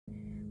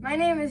My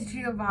name is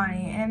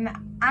Giovanni, and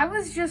I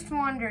was just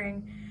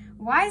wondering,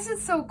 why is it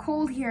so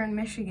cold here in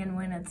Michigan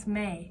when it's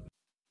May?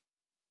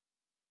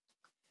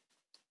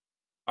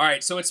 All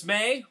right, so it's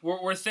May.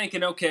 We're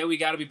thinking, okay, we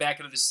got to be back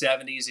into the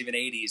 70s, even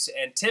 80s.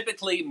 And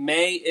typically,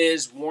 May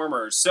is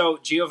warmer. So,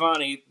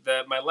 Giovanni,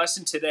 my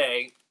lesson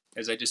today,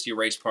 as I just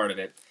erased part of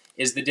it,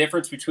 is the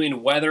difference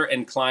between weather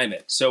and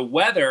climate. So,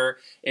 weather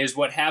is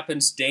what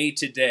happens day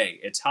to day.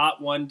 It's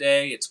hot one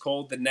day, it's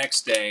cold the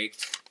next day.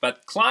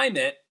 But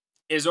climate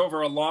is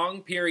over a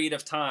long period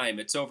of time.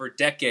 It's over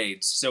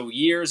decades, so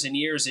years and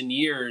years and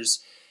years.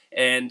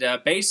 And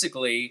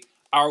basically,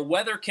 our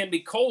weather can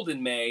be cold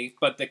in May,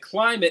 but the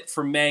climate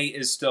for May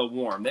is still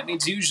warm. That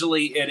means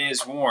usually it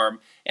is warm.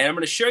 And I'm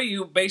going to show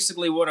you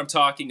basically what I'm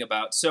talking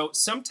about. So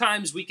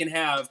sometimes we can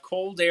have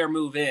cold air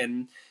move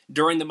in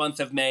during the month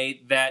of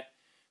May that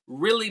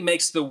really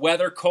makes the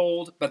weather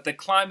cold, but the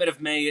climate of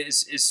May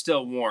is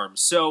still warm.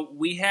 So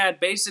we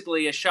had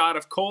basically a shot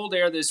of cold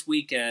air this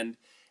weekend,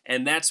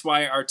 and that's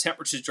why our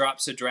temperatures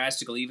dropped so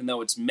drastically. Even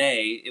though it's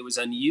May, it was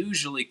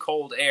unusually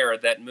cold air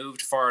that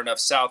moved far enough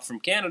south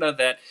from Canada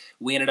that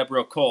we ended up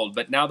real cold.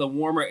 But now the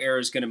warmer air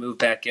is going to move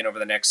back in over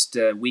the next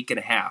week and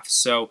a half.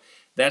 So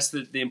that's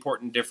the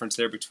important difference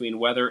there between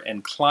weather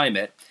and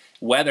climate.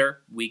 Weather,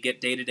 we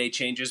get day-to-day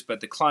changes,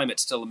 but the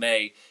climate still in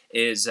May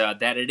is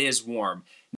that it is warm.